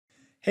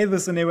Hey,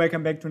 this is Rene,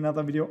 welcome back to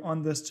another video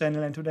on this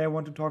channel, and today I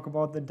want to talk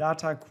about the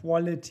data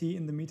quality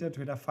in the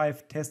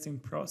MT5 testing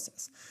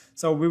process.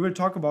 So we will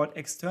talk about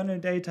external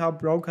data,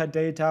 broker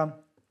data,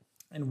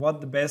 and what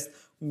the best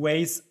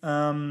ways,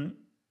 about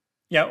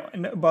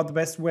the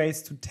best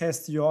ways to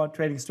test your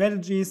trading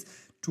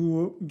strategies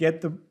to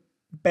get the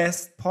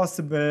best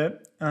possible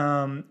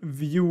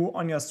view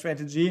on your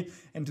strategy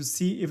and to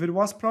see if it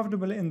was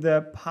profitable in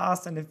the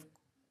past and if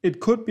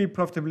it could be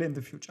profitable in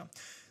the future.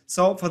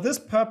 So for this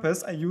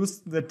purpose, I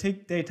used the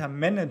Tick Data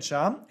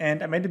Manager,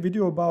 and I made a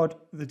video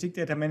about the Tick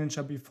Data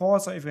Manager before.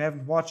 So if you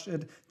haven't watched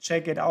it,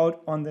 check it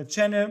out on the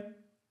channel.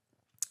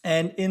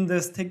 And in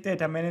this Tick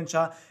Data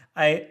Manager,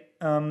 I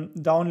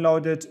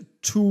downloaded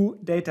two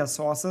data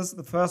sources.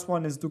 The first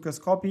one is Dukas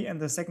Copy and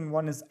the second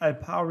one is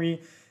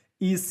Alpari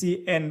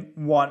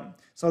ECN1.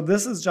 So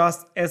this is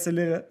just as a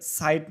little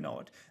side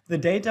note. The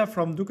data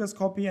from Dukas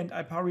Copy and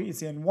Alpari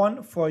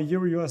ECN1 for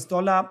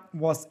Euro-US-Dollar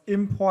was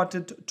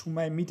imported to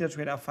my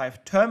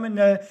MT5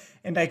 terminal,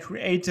 and I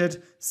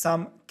created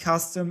some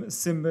custom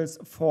symbols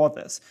for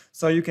this.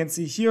 So you can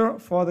see here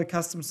for the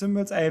custom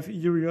symbols, I have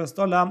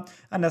Euro-US-Dollar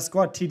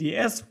underscore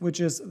TDS, which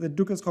is the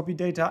Dukas Copy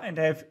data, and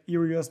I have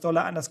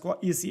Euro-US-Dollar underscore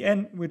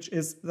ECN, which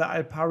is the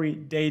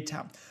Alpari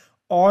data.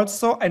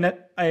 Also, and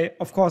I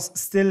of course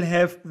still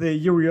have the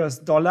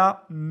Euro-US-Dollar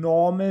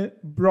normal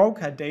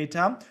broker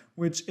data,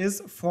 which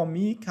is for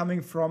me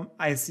coming from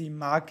IC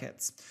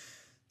markets.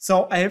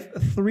 So I have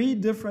three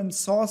different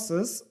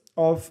sources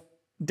of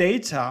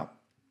data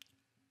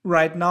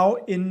right now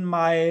in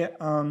my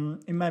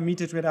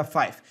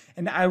MT5,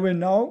 and I will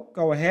now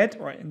go ahead,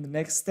 or in the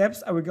next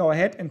steps, I will go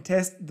ahead and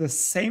test the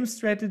same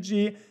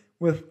strategy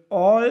with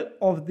all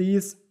of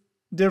these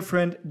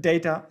different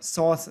data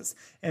sources,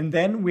 and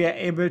then we are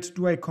able to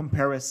do a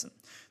comparison.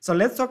 So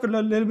let's talk a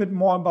little bit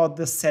more about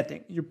the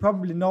setting. You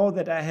probably know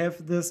that I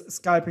have this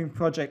Scalping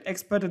Project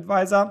Expert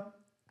Advisor,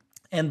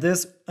 and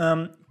this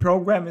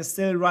program is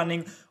still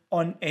running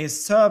on a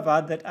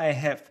server that I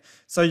have.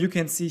 So you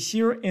can see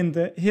here in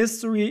the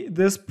history,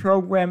 this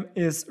program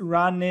is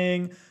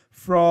running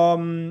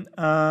from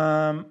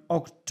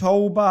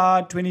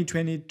October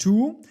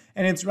 2022,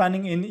 and it's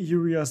running in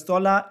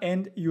Euro-US-Dollar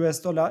and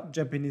US-Dollar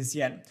Japanese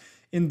yen.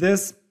 In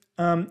this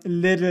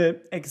little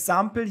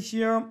example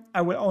here,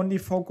 I will only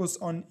focus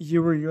on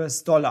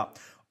Euro-US-Dollar.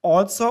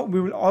 Also, we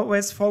will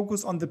always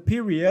focus on the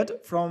period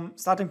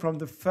starting from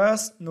the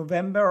 1st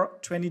November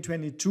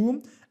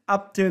 2022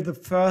 up till the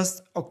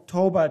 1st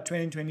October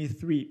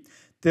 2023.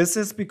 This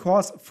is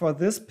because for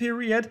this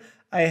period,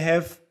 I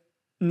have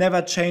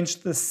never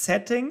changed the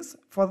settings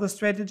for the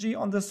strategy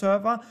on the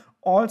server.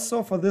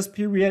 Also, for this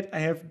period, I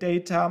have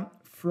data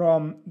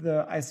from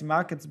the IC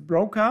Markets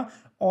broker,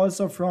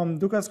 also from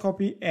Dukas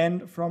Copy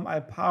and from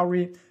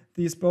Alpari.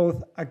 These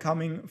both are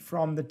coming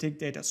from the Tick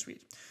Data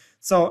Suite.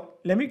 So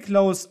let me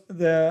close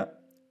the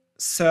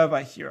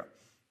server here.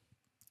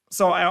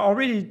 So I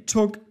already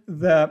took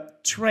the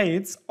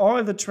trades,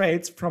 all the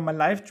trades from my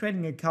live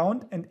trading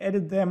account and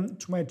added them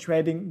to my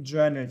trading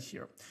journal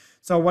here.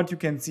 So what you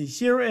can see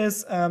here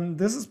is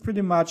this is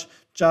pretty much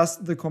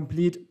just the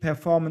complete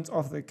performance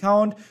of the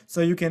account.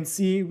 So you can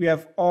see we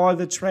have all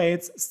the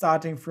trades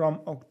starting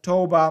from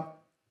October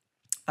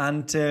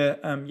until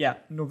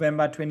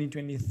November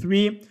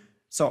 2023.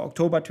 So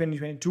October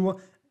 2022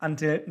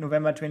 until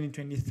November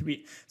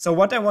 2023. So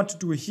what I want to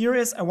do here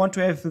is I want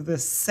to have the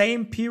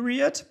same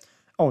period.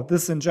 Oh,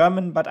 this is in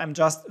German, but I'm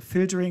just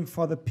filtering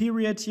for the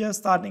period here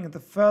starting at the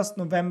 1st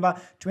November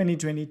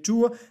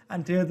 2022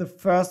 until the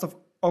 1st of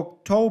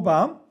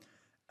October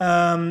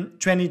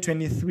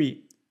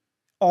 2023.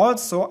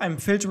 Also, I'm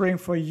filtering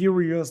for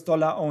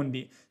Euro-US-Dollar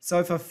only. So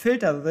if I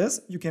filter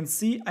this, you can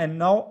see I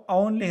now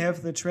only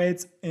have the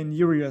trades in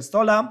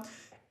Euro-US-Dollar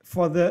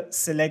for the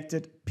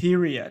selected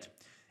period.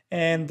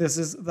 And this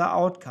is the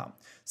outcome.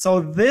 So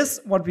this,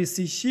 what we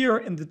see here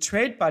in the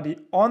trade buddy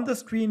on the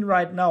screen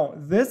right now,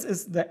 this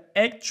is the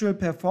actual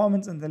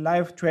performance in the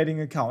live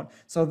trading account.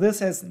 So this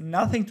has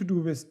nothing to do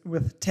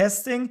with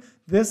testing.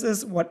 This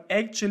is what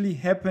actually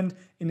happened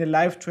in the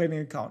live trading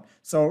account.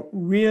 So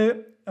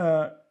real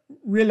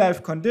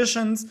life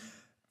conditions,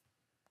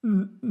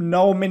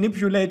 no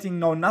manipulating,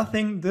 no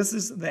nothing. This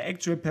is the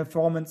actual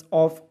performance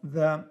of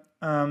the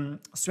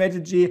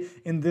strategy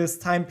in this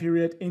time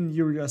period in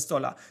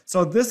Euro-US-Dollar.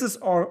 So this is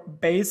our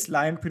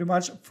baseline pretty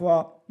much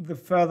for the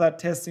further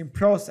testing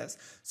process.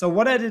 So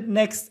what I did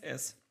next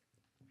is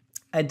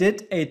I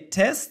did a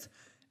test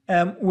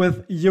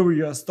with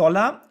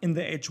Euro-US-Dollar in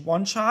the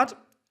H1 chart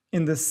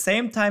in the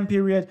same time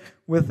period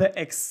with the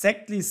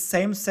exactly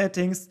same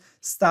settings,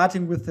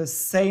 starting with the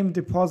same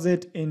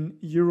deposit in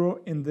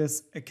euro in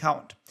this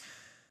account.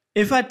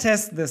 If I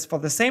test this for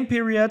the same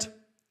period,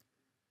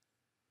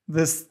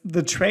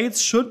 the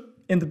trades should,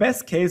 in the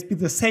best case, be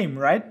the same,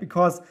 right?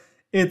 Because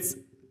it's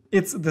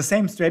the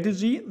same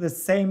strategy, the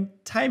same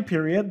time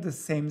period, the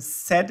same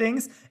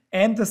settings,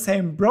 and the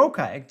same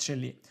broker,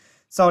 actually.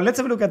 So let's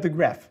have a look at the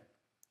graph.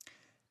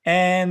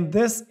 And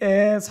this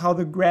is how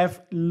the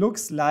graph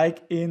looks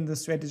like in the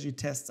strategy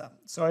tester.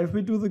 So if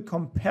we do the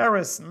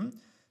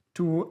comparison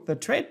to the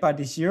trade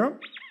body here,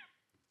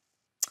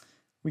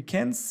 we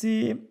can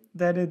see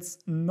that it's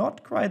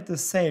not quite the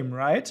same,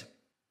 right?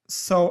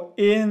 So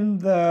in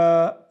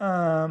the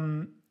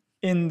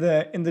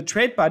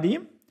trade body,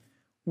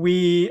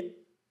 in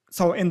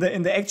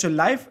the actual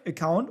live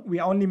account, we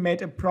only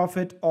made a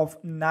profit of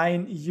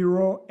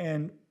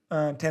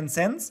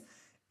 €9.10.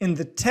 In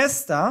the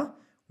tester,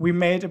 we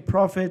made a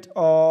profit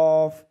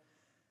of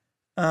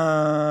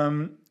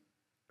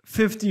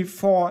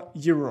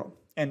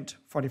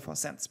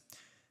 €54.44.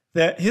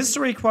 The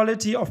history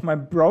quality of my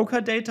broker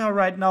data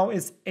right now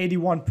is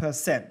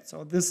 81%.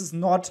 So this is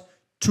not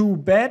too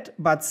bad,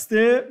 but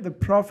still the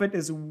profit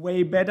is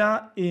way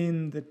better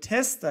in the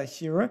tester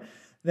here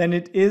than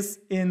it is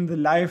in the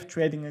live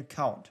trading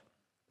account.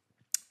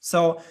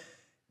 So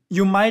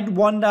you might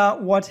wonder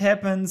what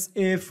happens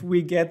if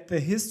we get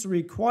the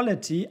history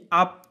quality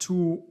up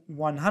to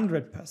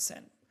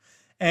 100%.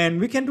 And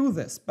we can do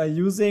this by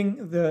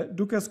using the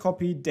Dukas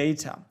copy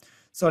data.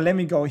 So let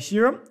me go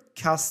here,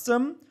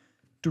 custom,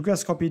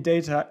 Dukas copy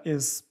data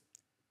is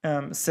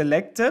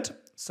selected.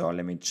 So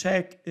let me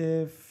check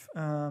if,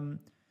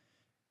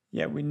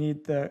 we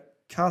need the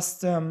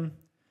custom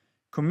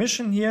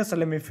commission here. So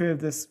let me fill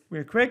this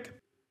real quick.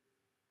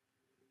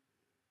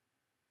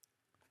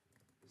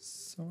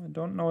 So I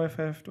don't know if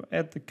I have to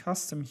add the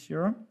custom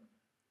here.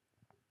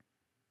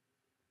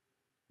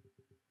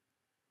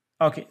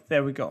 Okay,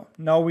 there we go.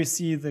 Now we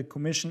see the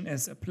commission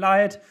is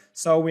applied.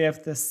 So we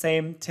have the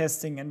same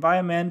testing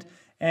environment.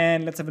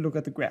 And let's have a look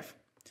at the graph.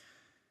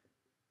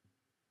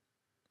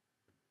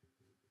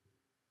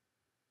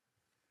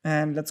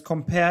 And let's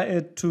compare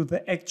it to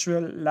the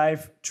actual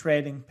live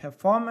trading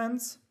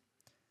performance.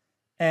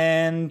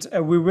 And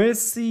we will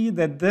see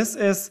that this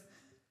is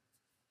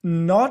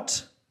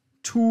not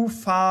too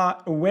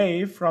far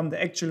away from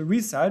the actual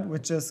result,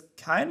 which is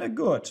kind of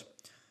good.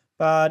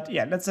 But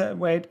yeah, let's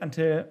wait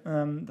until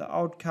the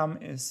outcome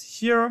is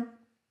here.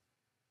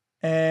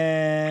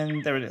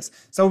 And there it is.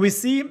 So we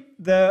see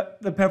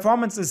the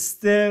performance is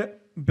still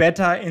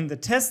better in the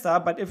tester,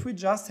 but if we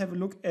just have a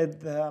look at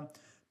the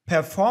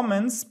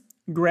performance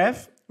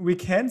graph, we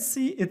can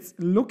see it's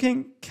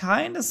looking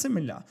kind of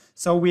similar.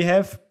 So we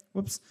have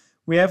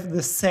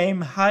the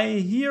same high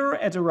here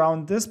at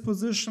around this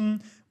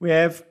position. We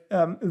have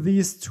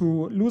these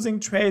two losing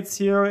trades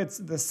here. It's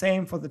the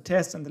same for the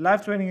test and the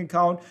live trading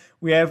account.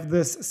 We have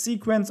this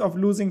sequence of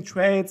losing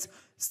trades,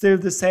 still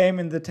the same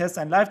in the test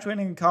and live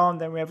trading account.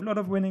 Then we have a lot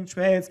of winning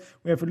trades.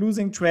 We have a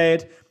losing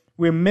trade.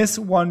 We miss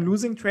one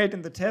losing trade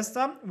in the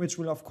tester, which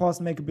will of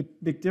course make a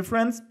big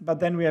difference. But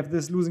then we have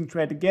this losing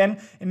trade again.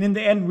 And in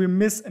the end, we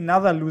miss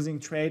another losing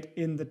trade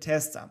in the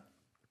tester.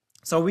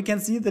 So we can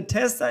see the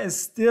tester is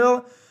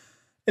still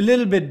a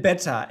little bit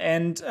better.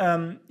 And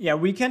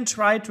we can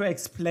try to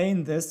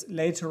explain this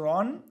later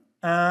on.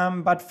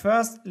 But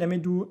first, let me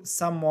do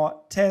some more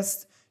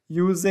tests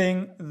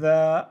using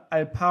the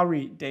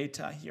Alpari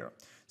data here.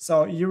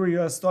 So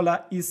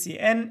Euro-US-Dollar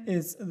ECN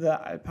is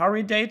the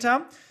Alpari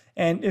data.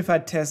 And if I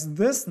test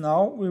this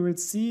now, we will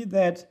see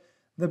that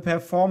the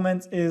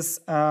performance is,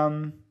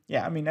 I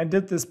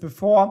did this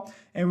before,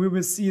 and we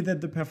will see that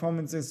the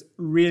performance is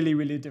really,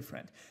 really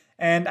different.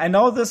 And I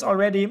know this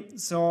already,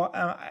 so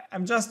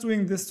I'm just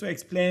doing this to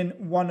explain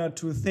one or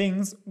two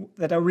things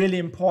that are really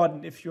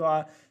important if you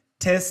are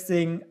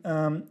testing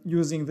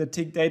using the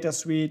tick data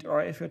suite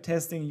or if you're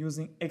testing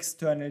using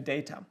external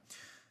data.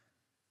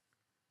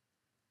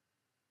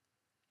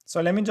 So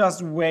let me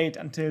just wait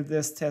until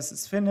this test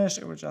is finished.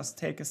 It will just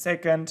take a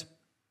second.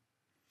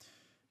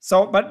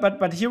 So,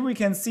 but here we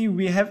can see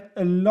we have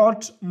a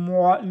lot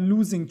more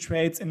losing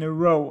trades in a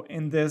row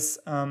in this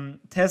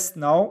test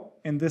now.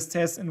 In this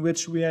test in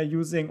which we are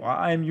using, or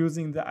I'm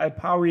using the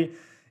Alpari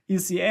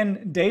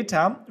ECN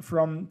data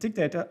from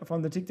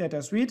the tick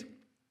data suite.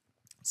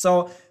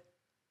 So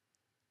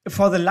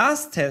for the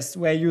last test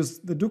where I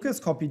used the Dukas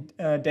copy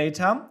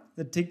data,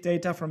 the tick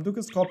data from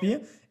Dukas copy,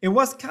 it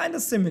was kind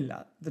of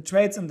similar. The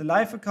trades in the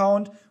live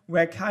account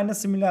were kind of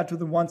similar to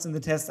the ones in the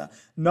tester.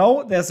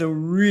 Now there's a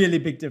really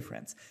big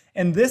difference.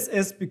 And this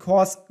is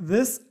because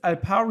this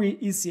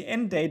Alpari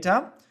ECN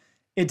data,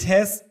 it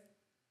has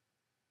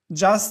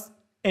just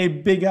a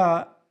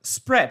bigger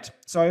spread.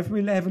 So if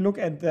we have a look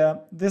at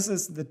this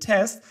is the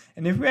test,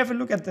 and if we have a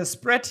look at the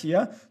spread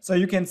here, so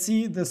you can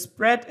see the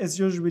spread is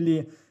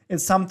usually,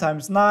 it's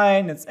sometimes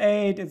 9, it's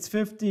 8, it's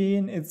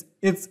 15,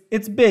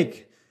 it's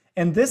big.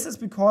 And this is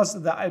because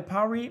the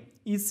Alpari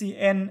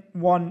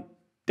ECN1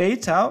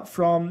 data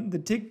from the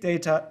tick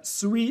data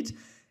suite,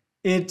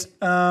 it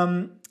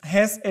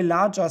has a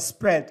larger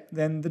spread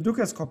than the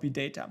Dukas copy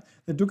data.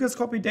 The Dukas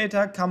copy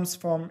data comes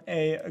from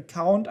an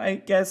account, I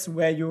guess,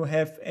 where you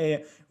have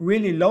a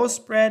really low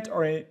spread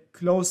or a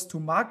close to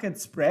market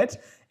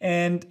spread.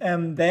 And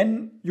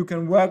then you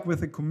can work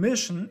with a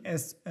commission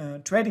as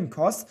trading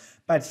costs.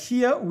 But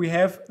here we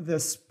have the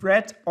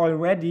spread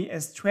already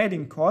as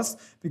trading costs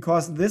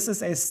because this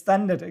is a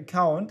standard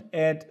account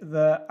at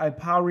the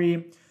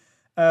Alpari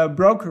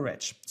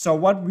brokerage. So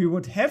what we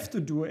would have to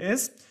do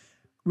is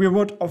we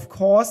would of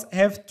course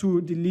have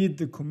to delete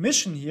the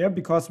commission here,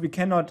 because we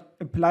cannot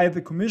apply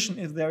the commission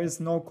if there is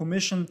no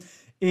commission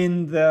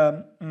in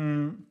the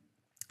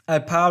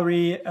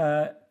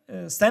Alpari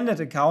standard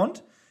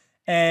account.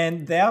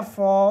 And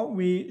therefore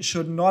we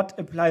should not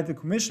apply the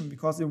commission,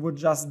 because it would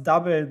just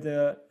double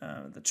the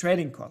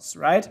trading costs,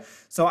 right?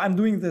 So I'm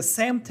doing the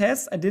same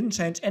test. I didn't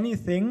change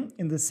anything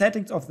in the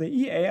settings of the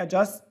EA. I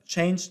just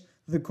changed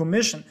the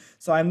commission.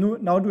 So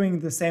I'm now doing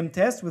the same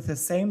test with the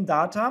same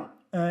data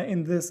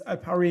in this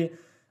Alpari,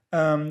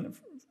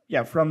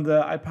 from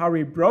the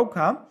Alpari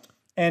broker.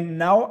 And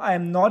now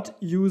I'm not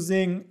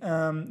using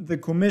the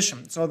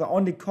commission. So the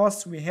only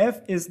cost we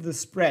have is the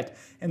spread.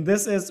 And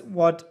this is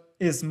what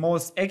is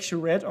most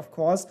accurate, of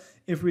course,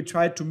 if we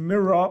try to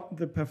mirror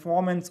the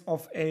performance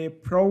of a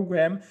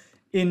program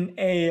in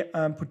a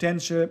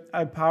potential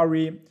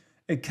Alpari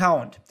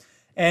account.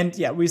 And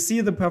yeah, we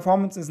see the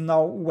performance is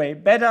now way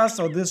better,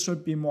 so this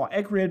should be more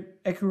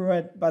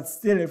accurate, but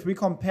still, if we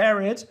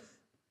compare it,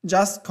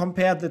 just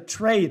compare the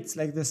trades,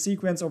 like the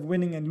sequence of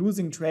winning and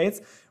losing trades,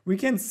 we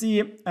can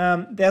see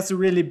there's a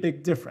really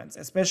big difference,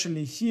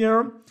 especially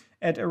here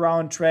at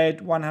around trade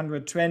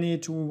 120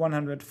 to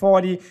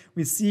 140.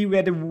 We see we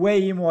had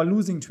way more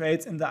losing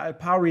trades in the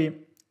Alpari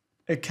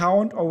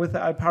account or with the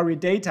Alpari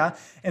data.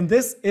 And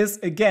this is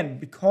again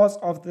because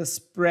of the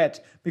spread.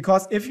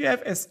 Because if you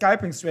have a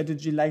scalping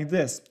strategy like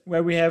this,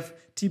 where we have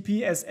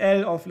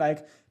TPSL of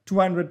like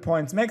 200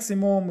 points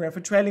maximum, we have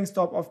a trailing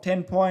stop of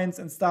 10 points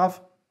and stuff,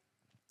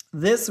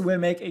 this will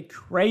make a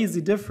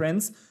crazy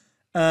difference.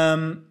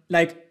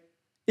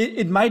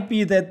 It might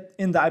be that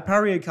in the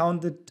Alpari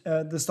account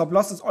that the stop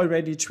loss is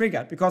already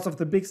triggered because of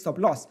the big stop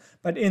loss.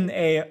 But in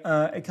a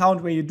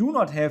account where you do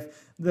not have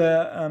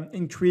the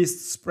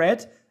increased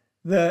spread,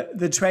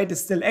 the trade is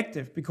still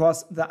active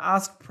because the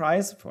ask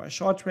price for a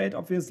short trade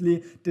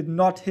obviously did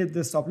not hit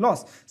the stop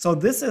loss. So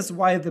this is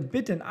why the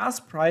bid and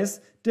ask price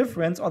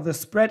difference, or the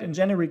spread in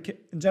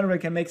general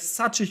can make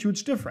such a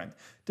huge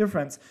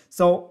difference.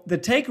 So the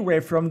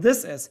takeaway from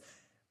this is,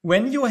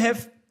 when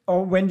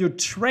you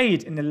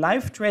trade in a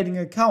live trading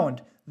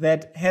account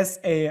that has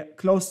a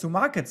close to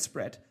market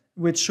spread,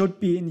 which should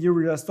be in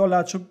euro-US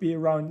dollar, should be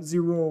around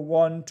 0,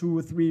 1,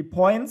 2, 3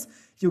 points,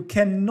 you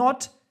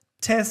cannot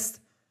test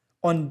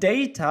on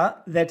data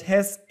that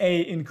has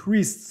a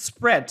increased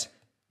spread,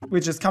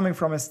 which is coming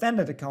from a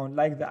standard account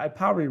like the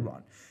Alpari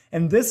one.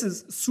 And this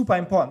is super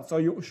important. So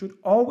you should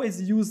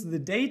always use the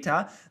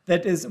data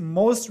that is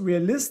most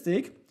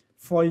realistic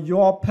for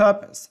your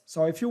purpose.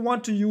 So if you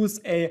want to use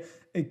a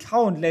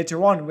account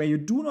later on where you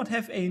do not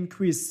have an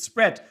increased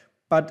spread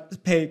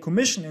but pay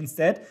commission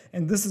instead,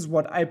 and this is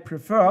what I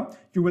prefer,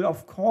 you will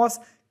of course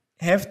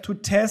have to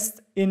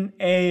test in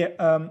a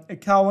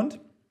account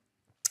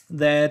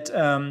that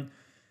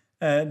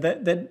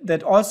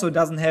that also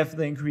doesn't have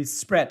the increased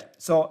spread.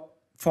 So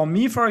for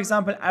me, for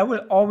example, I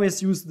will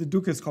always use the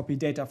Dukas copy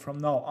data from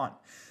now on.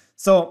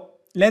 So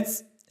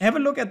let's have a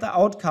look at the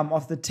outcome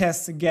of the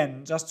tests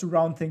again, just to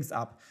round things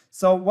up.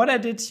 So what I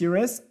did here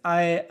is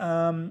I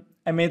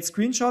made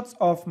screenshots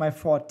of my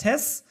 4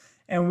 tests,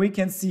 and we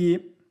can see,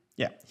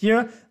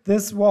 here,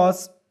 this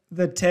was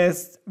the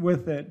test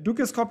with the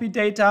Dukas copy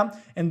data,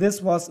 and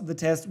this was the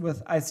test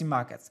with IC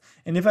markets.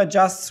 And if I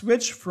just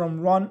switch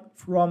from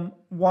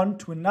one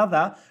to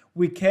another,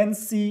 we can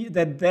see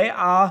that they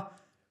are,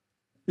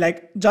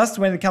 like, just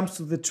when it comes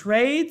to the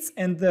trades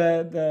and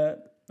the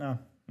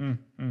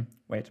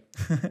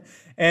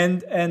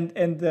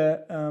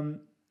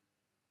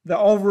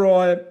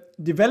overall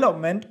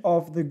development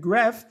of the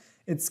graph,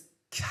 it's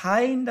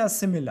kinda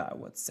similar, I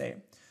would say.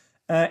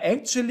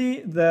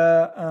 Actually,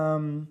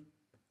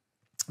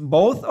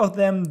 both of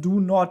them do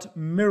not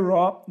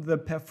mirror the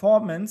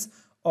performance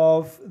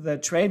of the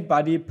trade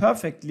buddy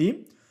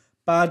perfectly,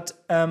 but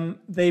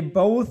they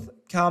both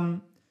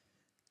come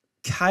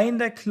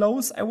kinda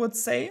close, I would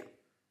say.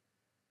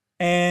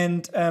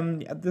 And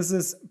this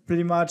is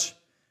pretty much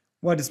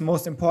what is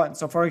most important.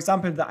 So for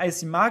example, the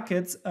IC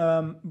markets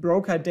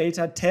broker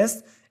data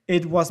test,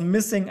 it was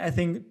missing, I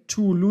think,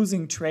 2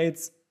 losing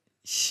trades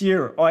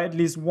here, or at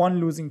least 1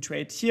 losing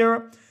trade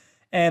here.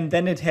 And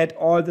then it had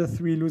all the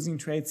 3 losing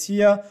trades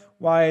here,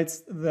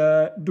 whilst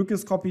the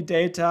Dukas copy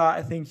data,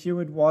 I think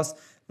here it was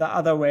the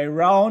other way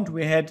around.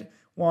 We had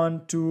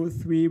 1, 2,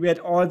 3, we had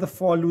all the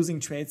 4 losing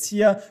trades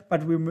here,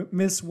 but we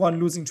missed 1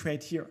 losing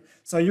trade here.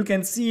 So you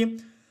can see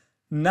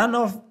none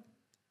of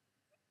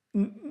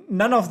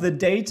the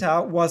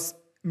data was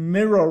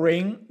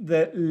mirroring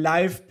the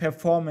live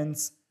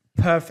performance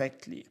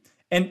perfectly.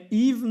 And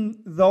even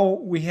though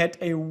we had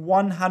a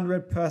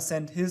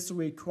 100%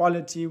 history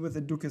quality with the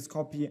Dukas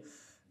copy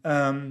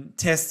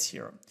test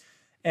here.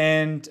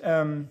 And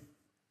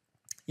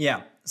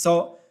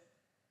so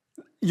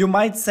you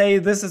might say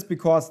this is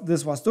because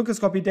this was Dukas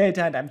copy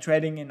data and I'm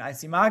trading in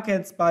IC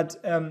markets, but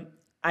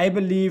I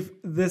believe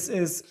this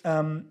is,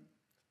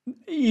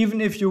 even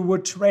if you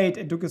would trade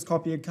a Dukas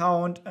copy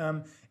account,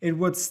 it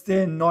would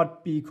still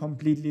not be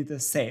completely the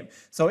same.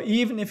 So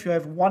even if you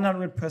have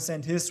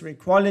 100% history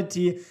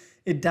quality,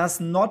 it does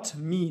not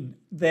mean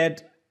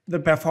that the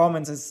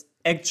performance is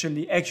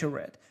actually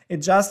accurate. It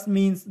just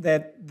means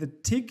that the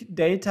tick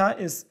data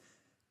is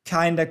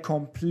kind of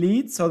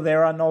complete, so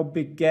there are no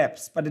big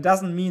gaps. But it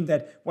doesn't mean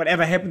that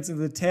whatever happens in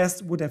the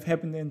test would have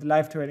happened in the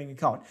live trading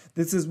account.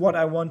 This is what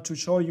I want to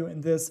show you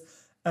in this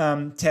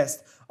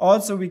test.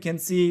 Also, we can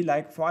see,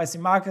 like for IC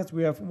Markets,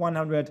 we have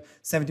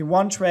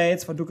 171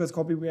 trades. For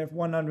Ducascopy, we have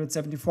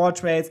 174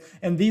 trades.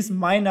 And these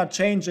minor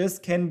changes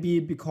can be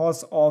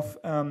because of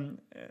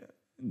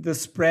the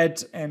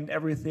spread and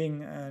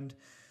everything and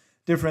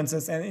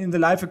differences. And in the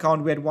live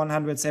account, we had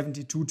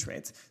 172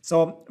 trades.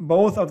 So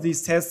both of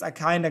these tests are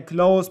kind of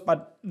close,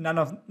 but none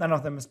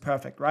of them is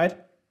perfect, right?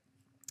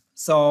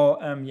 So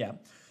yeah.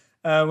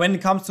 When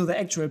it comes to the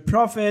actual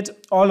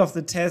profit, all of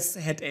the tests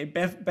had a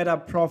better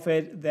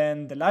profit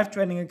than the live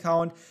trading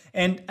account.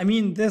 And I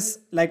mean, this,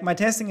 like, my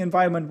testing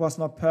environment was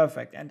not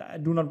perfect, and I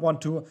do not want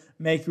to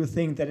make you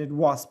think that it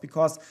was,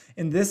 because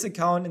in this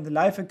account, in the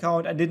live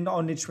account, I didn't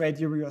only trade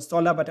Euro US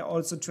dollar, but I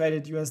also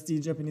traded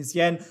USD Japanese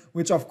yen,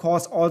 which of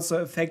course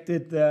also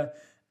affected the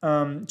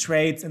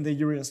trades in the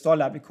Euro US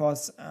dollar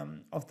because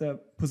of the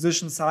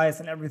position size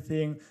and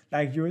everything.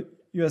 Like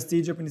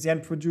USD Japanese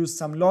yen produced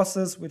some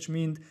losses, which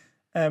means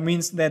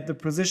that the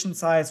position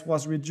size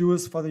was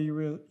reduced for the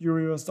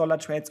Euro US dollar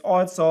trades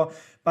also.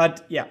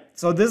 But yeah,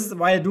 so this is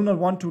why I do not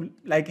want to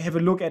like have a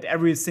look at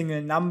every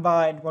single number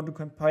and want to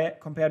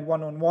compare it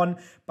one-on-one.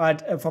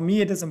 But for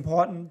me, it is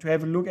important to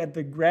have a look at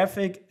the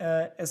graphic,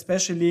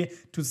 especially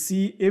to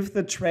see if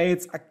the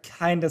trades are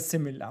kind of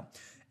similar.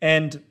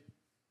 And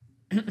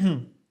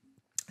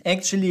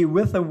actually,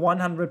 with a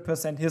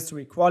 100%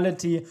 history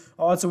quality,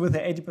 also with the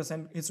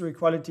 80% history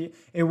quality,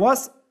 it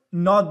was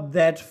not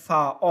that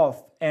far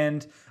off.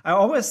 And I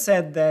always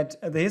said that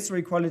the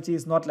history quality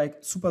is not like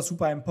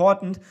super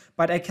important,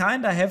 but I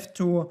kind of have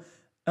to,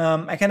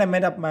 I kind of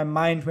made up my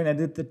mind when I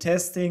did the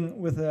testing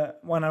with the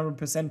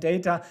 100%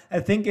 data. I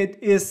think it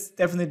is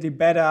definitely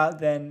better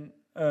than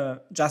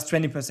just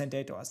 20%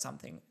 data or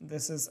something.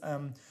 This is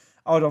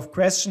out of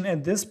question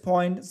at this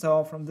point.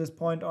 So from this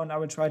point on, I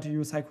will try to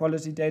use high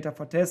quality data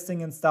for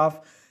testing and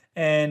stuff.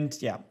 And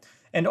yeah.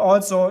 And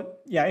also,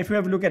 yeah, if we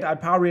have a look at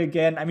Alpari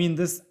again, I mean,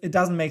 it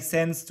doesn't make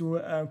sense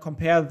to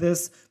compare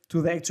this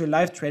to the actual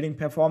live trading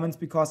performance,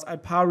 because the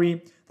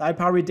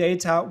Alpari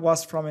data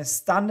was from a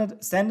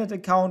standard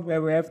account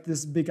where we have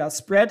this bigger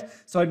spread.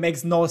 So it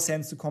makes no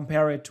sense to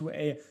compare it to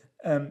a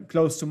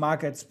close to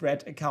market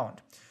spread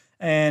account.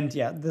 And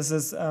yeah, this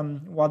is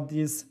what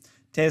this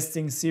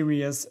testing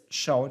series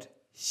showed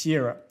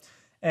here.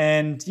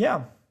 And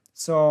yeah.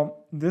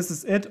 So this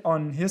is it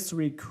on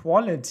history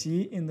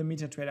quality in the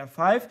MetaTrader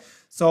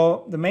 5.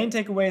 So the main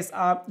takeaways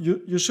are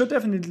you should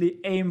definitely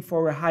aim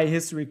for a high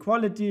history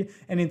quality,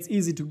 and it's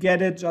easy to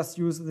get it. Just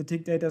use the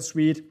tick data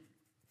suite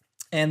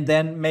and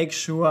then make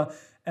sure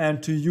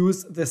to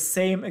use the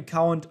same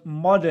account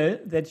model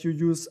that you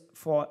use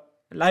for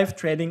live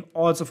trading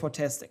also for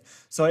testing.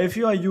 So if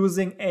you are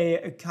using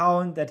an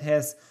account that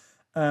has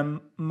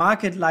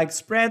market-like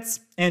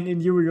spreads, and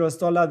in Euro US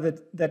dollar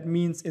that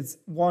means it's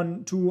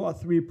 1, 2, or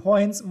 3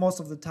 points most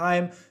of the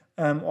time,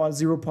 or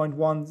 0.1,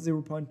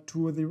 0.2,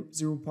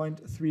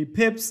 0.3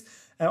 pips.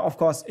 Of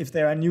course, if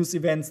there are news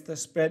events, the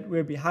spread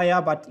will be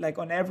higher, but like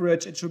on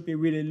average, it should be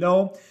really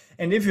low.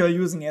 And if you're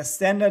using a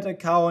standard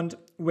account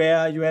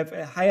where you have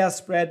a higher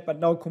spread but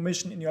no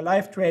commission in your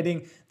live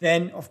trading,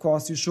 then of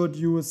course you should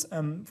use,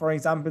 for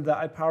example, the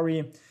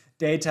Alpari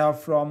data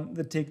from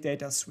the tick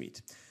data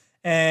suite.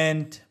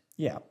 And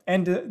yeah,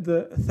 and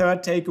the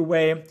third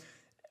takeaway,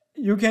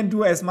 you can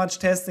do as much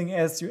testing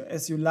as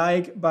you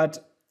like,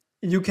 but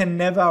you can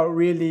never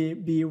really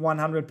be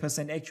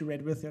 100%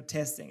 accurate with your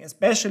testing,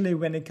 especially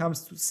when it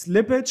comes to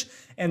slippage.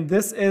 And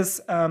this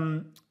is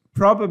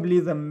probably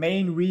the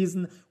main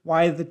reason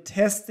why the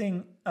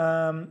testing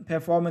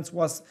performance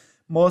was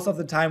most of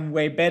the time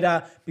way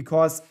better,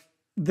 because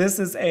this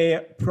is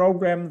a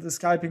program, the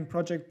scalping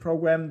project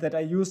program that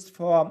I used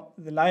for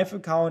the live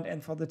account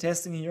and for the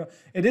testing here.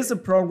 It is a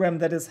program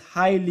that is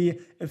highly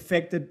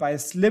affected by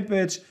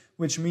slippage,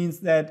 which means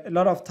that a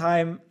lot of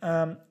times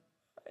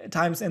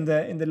in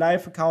the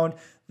live account,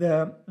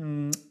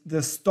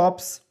 the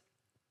stops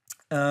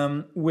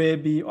will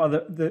be, or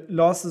the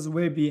losses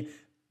will be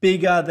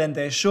bigger than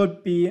they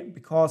should be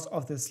because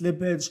of the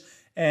slippage.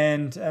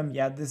 And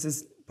yeah, this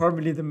is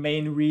probably the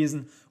main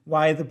reason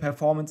why the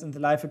performance in the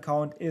live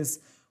account is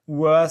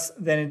worse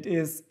than it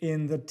is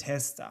in the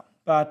tester.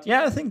 But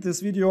yeah, I think this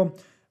video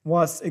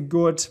was a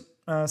good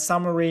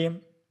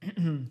summary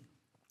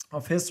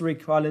of history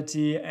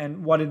quality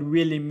and what it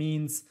really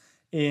means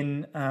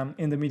in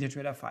the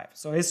MetaTrader 5.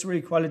 So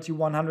history quality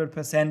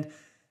 100%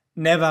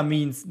 never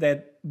means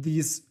that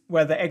these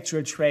were the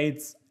actual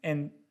trades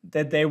and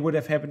that they would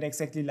have happened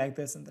exactly like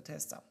this in the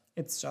tester.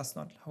 It's just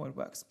not how it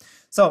works.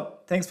 So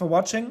thanks for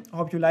watching. I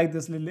hope you like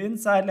this little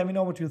insight. Let me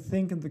know what you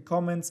think in the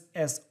comments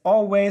as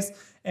always.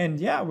 And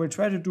yeah, we'll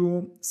try to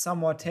do some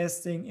more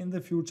testing in the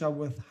future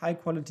with high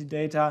quality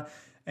data.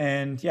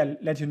 And yeah,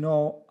 let you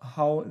know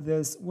how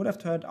this would have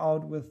turned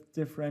out with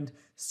different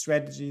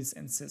strategies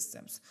and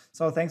systems.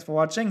 So thanks for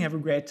watching. Have a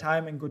great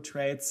time and good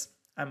trades.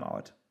 I'm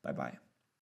out. Bye-bye.